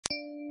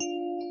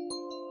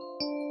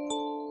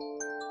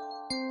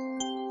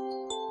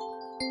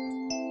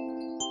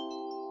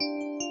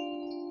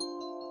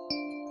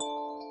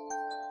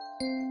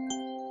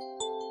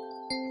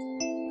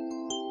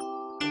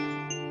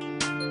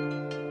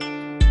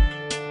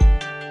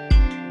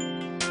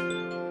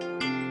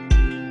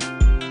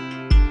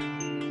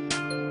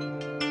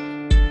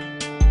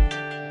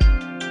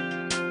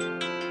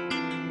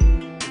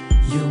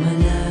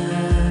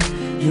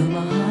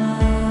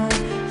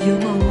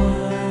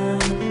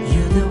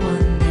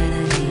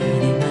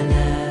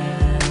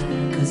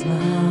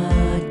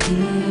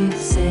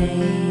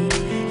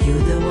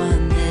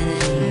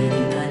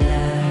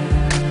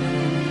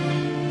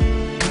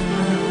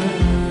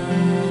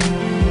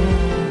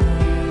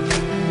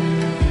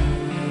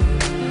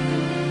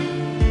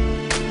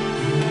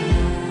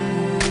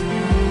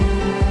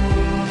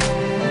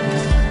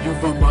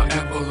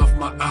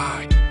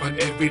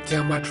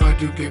time I try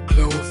to get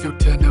close, you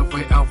turn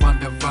away, I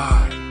wonder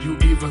why. You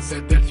even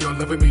said that you're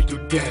loving me to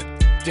death,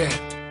 death.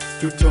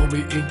 You tore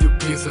me into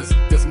pieces,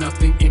 there's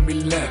nothing in me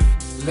left.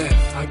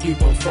 I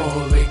keep on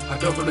falling, I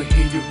don't wanna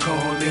hear you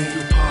calling.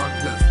 You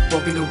heartless,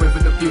 walking away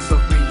with a piece of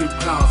me, you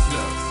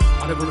classless.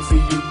 I don't wanna see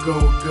you go,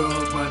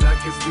 girl, but I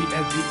can see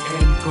at the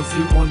end, cause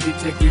you only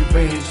take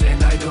revenge,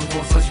 and I don't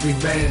want such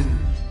revenge.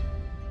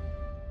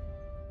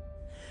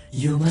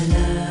 You're my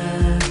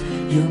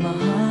love, you're my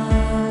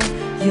heart,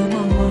 you're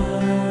my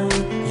world.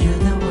 You're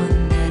the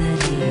one that I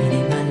need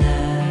in my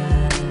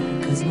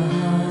life. Cause my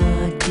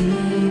heart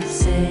keeps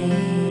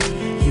saying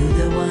you're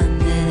the one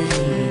that I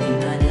need in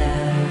my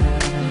life.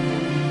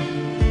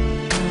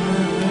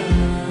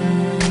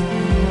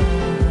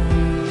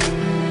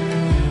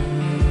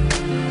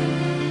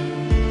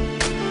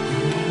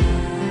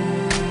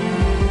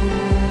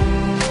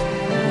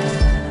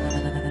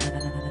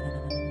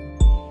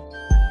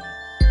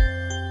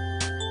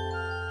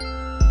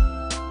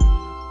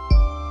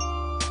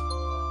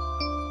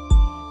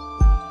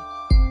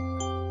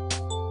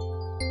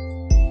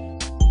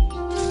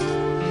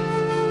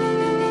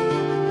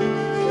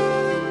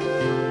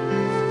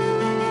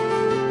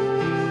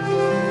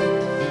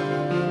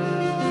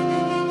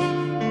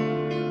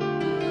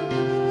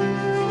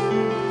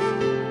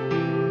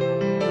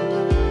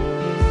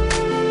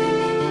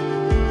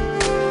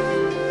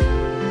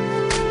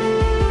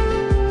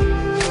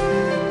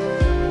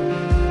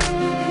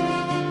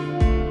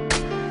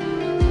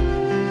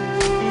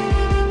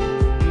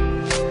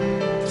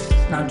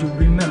 Now do you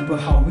remember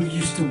how we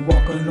used to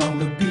walk along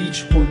the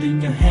beach, holding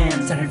your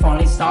hands and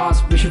falling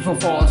stars, wishing for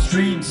false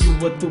dreams? You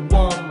were the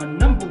one, my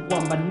number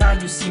one, but now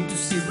you seem to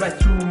see right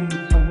through me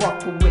and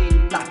walk away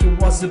like it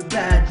was a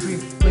bad dream.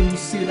 When you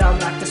sit out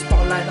like a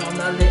spotlight on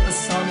a little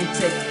sunny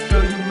day,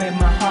 girl, you made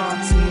my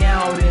heart sing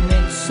out and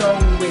it's so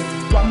weird.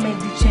 What made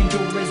you change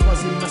your ways?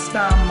 Was it my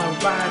style, my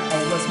ride,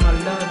 or was my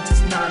love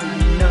just not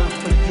enough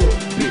for you?